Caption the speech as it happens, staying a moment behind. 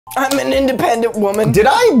I'm an independent woman. Did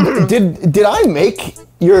I make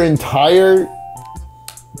your entire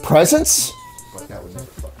presence? But that would never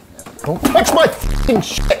fucking happen. Don't touch my fucking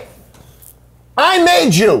shit. I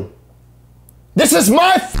made you. This is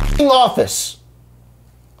my fucking office.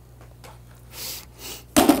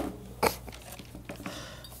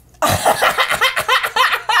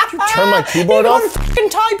 Did you turn my keyboard off? Fucking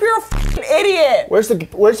type, you're a fucking idiot. Where's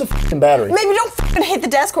the fucking battery? Maybe don't fucking hit the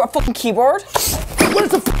desk with a fucking keyboard.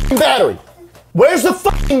 Where's the fucking battery? Where's the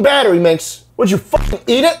fucking battery, Minx? Would you fucking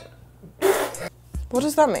eat it? What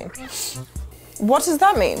does that mean? What does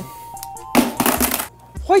that mean?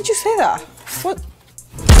 Why'd you say that? What?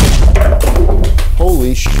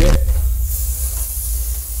 Holy shit.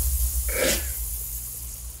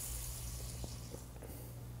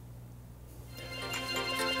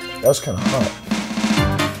 That was kind of hot.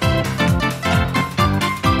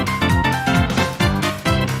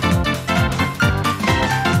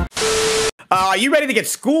 Are you ready to get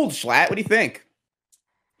schooled, Schlatt? What do you think?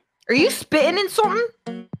 Are you spitting in something?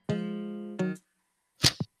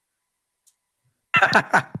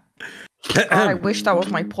 God, I wish that was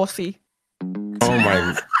my pussy. Oh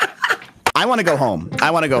my. I want to go home. I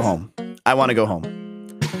want to go home. I want to go home.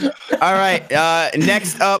 All right,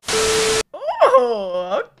 next up.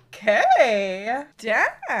 Oh, okay.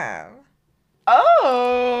 Damn.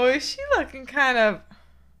 Oh, is she looking kind of...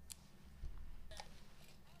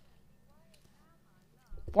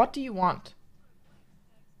 What do you want?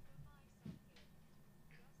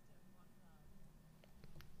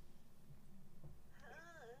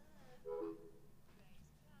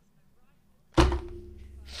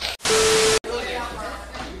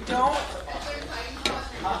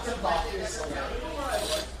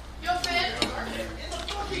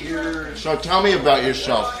 So tell me about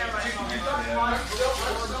yourself.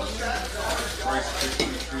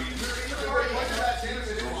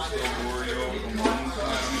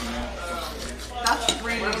 That's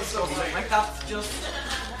really disgusting. Like, that's disgusting.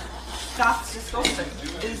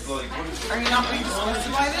 Are you not being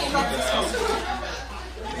disgusted by this? That's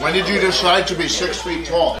disgusting. When did you decide to be 6 feet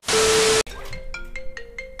tall?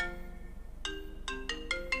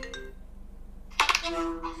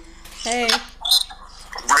 Hey.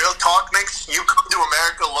 Real talk, Minx, you come to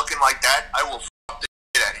America looking like that, I will fuck the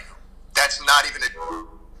shit out of you. That's not even a...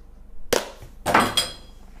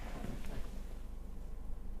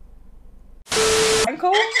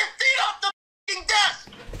 Uncle? Get your feet off the fucking desk!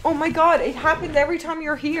 Oh my god, it happens every time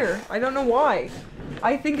you're here. I don't know why.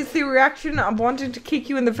 I think it's the reaction of wanting to kick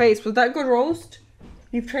you in the face. Was that a good roast?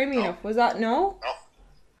 You've trained me enough. Was that no? No.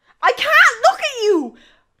 I can't look at you!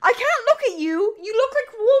 I can't look at you! You look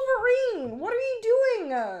like Wolverine! What are you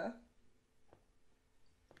doing?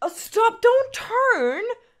 Stop, don't turn!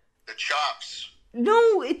 The chops.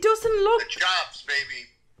 No, it doesn't look... The chops, baby.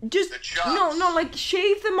 Just... The chops. No, like,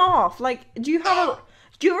 shave them off. Like, do you have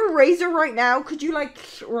a razor right now? Could you, like,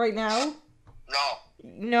 right now? No.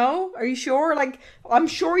 No? Are you sure? Like, I'm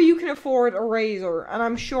sure you can afford a razor, and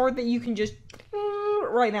I'm sure that you can just...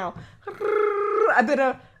 right now. A bit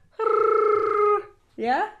of...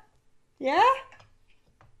 Yeah? Yeah?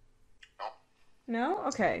 No. No?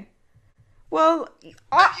 Okay. Well, You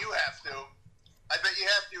have to. I bet you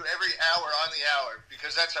have to every hour on the hour,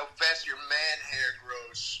 because that's how fast your man hair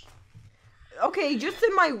grows. okay, just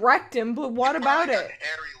in my rectum, but what about Probably it? got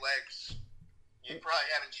hairy legs. You probably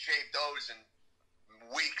haven't shaved those in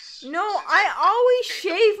weeks. No, since I always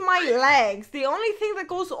shaved shave them. my legs. The only thing that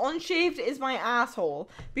goes unshaved is my asshole,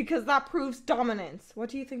 because that proves dominance. What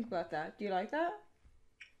do you think about that? Do you like that?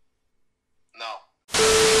 No.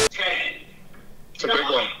 It's a big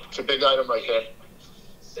one. It's a big item right there.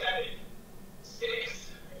 7,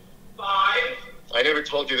 6, 5. I never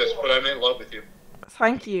told you this, but I'm in love with you.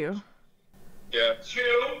 Thank you. Yeah. 2.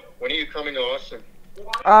 When are you coming to Austin?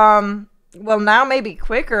 Well, now maybe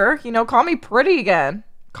quicker. You know, call me pretty again.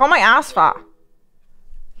 Call my ass fat.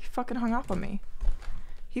 He fucking hung up on me.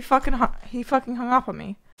 He fucking hung up on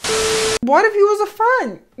me. What if he was a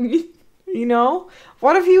friend? You know?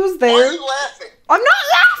 What if he was there? Why are you laughing? I'm not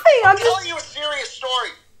laughing! I'm telling just... you a serious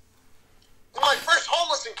story. My first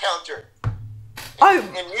homeless encounter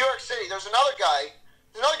in New York City. There's another guy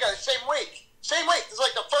the same week. Same week. It was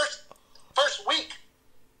like the first week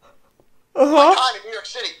of my time in New York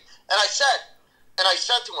City. And I said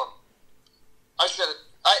to him, I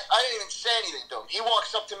didn't even say anything to him. He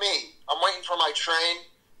walks up to me. I'm waiting for my train.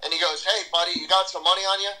 And he goes, "Hey, buddy, you got some money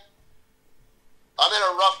on you?" I'm in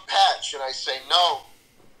a rough patch. And I say, "No."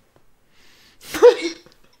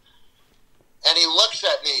 And he looks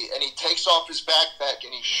at me, and he takes off his backpack,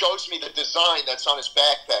 and he shows me the design that's on his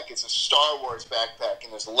backpack. It's a Star Wars backpack,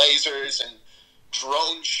 and there's lasers and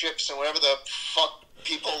drone ships and whatever the fuck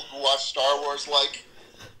people who watch Star Wars like.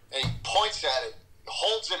 And he points at it,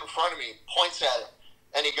 holds it in front of me, points at it,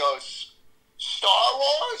 and he goes, Star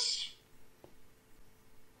Wars?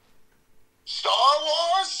 Star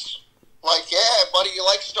Wars? Like, yeah, buddy, you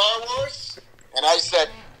like Star Wars? And I said,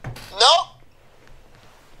 no.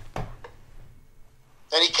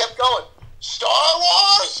 And he kept going, Star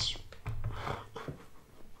Wars? And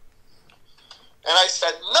I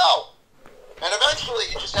said, no. And eventually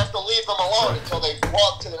you just have to leave them alone until they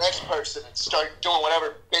walk to the next person and start doing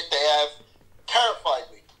whatever bit they have.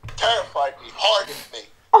 Terrified me, hardened me.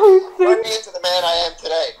 Turned me into the man I am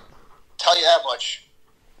today. Tell you that much.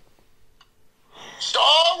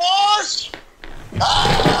 Star Wars?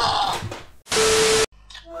 Ah!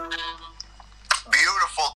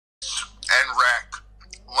 Beautiful and wreck.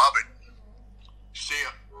 Love it. See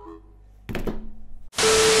ya.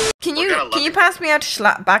 Can you pass me out to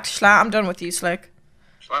Schlatt, back to Schlatt? I'm done with you, Slick.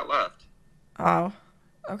 Schlatt left. Oh.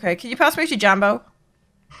 Okay, can you pass me to Jambo?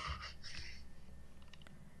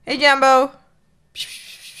 Hey, Jambo.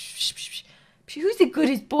 Who's the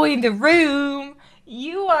goodest boy in the room?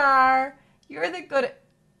 You are. You're the good.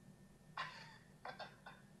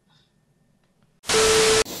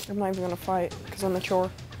 I'm not even gonna fight because I'm mature.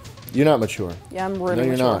 You're not mature. Yeah, I'm really No,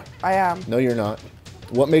 you're mature. not. I am. No, you're not.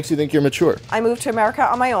 What makes you think you're mature? I moved to America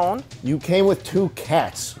on my own. You came with 2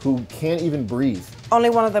 cats who can't even breathe. Only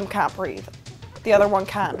one of them can't breathe. The other one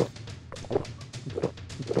can.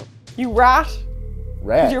 You rat.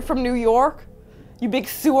 Rat. You're from New York. You big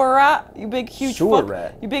sewer rat. You big huge Sewer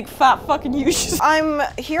rat. You big fat fucking huge. I'm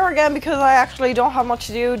here again because I actually don't have much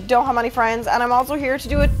to do, don't have many friends, and I'm also here to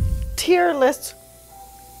do a tier list.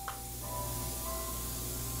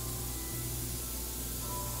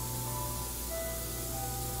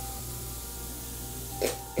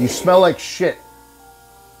 You smell like shit.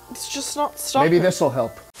 It's just not stopping. Maybe this'll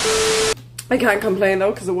help. I can't complain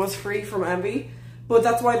though, because it was free from Envy. But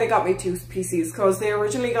that's why they got me 2 PCs, because they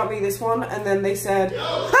originally got me this one, and then they said,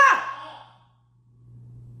 ha!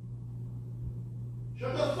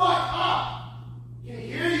 Shut the fuck up! I can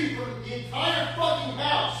hear you from the entire fucking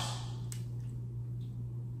house.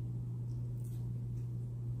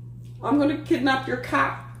 I'm gonna kidnap your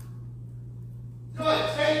cat. Good,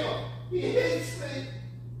 take him. He hates me.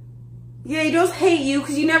 Yeah, he does hate you,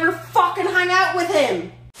 because you never fucking hang out with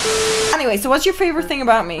him. Anyway, so what's your favorite thing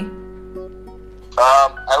about me?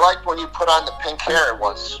 I liked when you put on the pink hair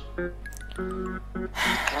once.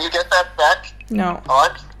 Can you get that back? No.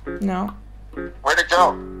 On? No. Where'd it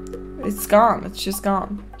go? It's gone. It's just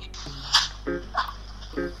gone.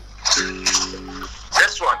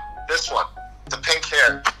 This one. The pink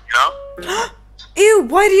hair, you know? Ew,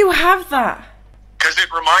 why do you have that? Because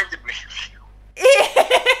it reminded me of you.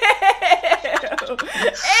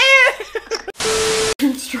 Ew.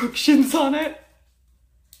 Instructions on it.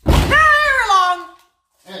 Hair long.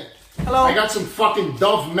 Hey. Hello. I got some fucking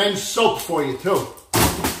Dove men's soap for you too.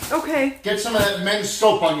 Okay. Get some of that men's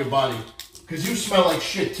soap on your body. Because you smell like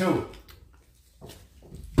shit too.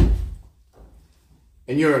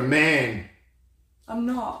 And you're a man. I'm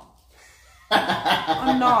not.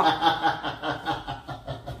 I'm not.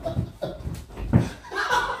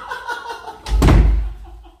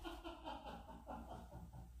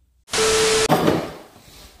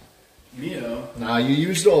 Nah, you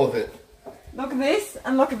used all of it. Look at this,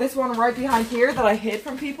 and look at this one right behind here that I hid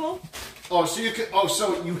from people. Oh, so you could. Oh,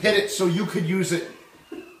 so you hid it so you could use it.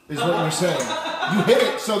 Is what you're saying? You hid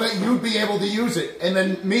it so that you'd be able to use it, and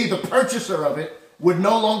then me, the purchaser of it, would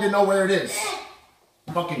no longer know where it is.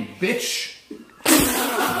 Fucking bitch.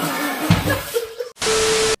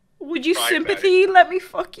 Would you sympathy let me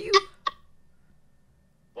fuck you?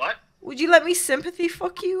 What? Would you let me sympathy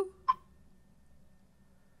fuck you?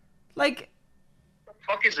 Like, The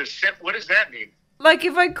fuck is a simp? What does that mean? like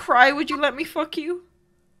if I cry, would you let me fuck you?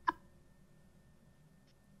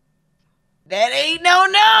 That ain't no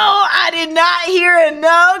no. I did not hear a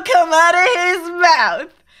no come out of his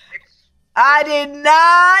mouth. I did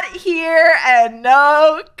not hear a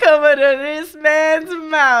no come out of this man's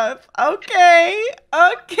mouth. Okay,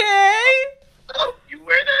 okay. You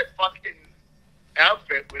wear that fucking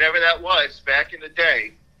outfit, whatever that was, back in the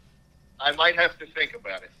day. I might have to think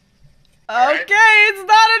about it. Okay, it's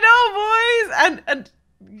not a no, boys. And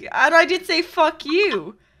I did say fuck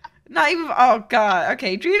you. Not even. Oh god.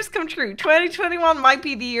 Okay, dreams come true. 2021 might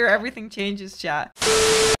be the year everything changes, chat.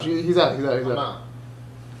 He's out.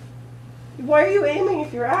 Why are you aiming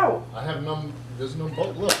if you're out? I have no. There's no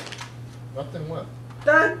boat. Look, nothing left.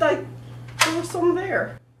 There was some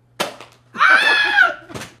there.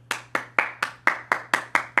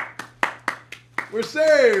 We're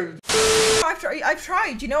saved. I've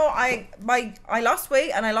tried. You know, I lost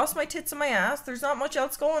weight and I lost my tits and my ass. There's not much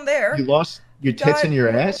else going there. You lost your tits and your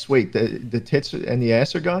ass? Wait, the tits and the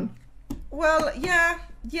ass are gone? Well, yeah.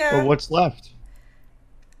 Well, what's left?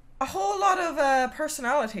 A whole lot of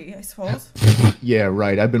personality, I suppose. Yeah,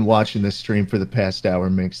 right. I've been watching this stream for the past hour,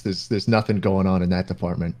 Minx. There's nothing going on in that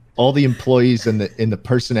department. All the employees in the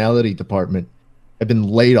personality department have been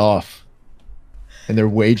laid off, and their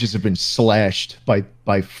wages have been slashed by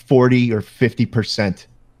 40 or 50%.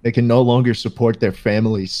 They can no longer support their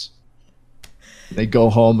families. They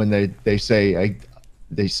go home and they say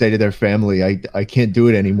to their family, I can't do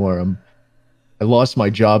it anymore. I lost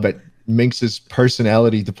my job at Minx's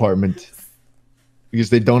personality department because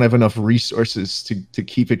they don't have enough resources to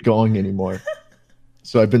keep it going anymore.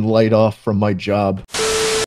 So I've been laid off from my job.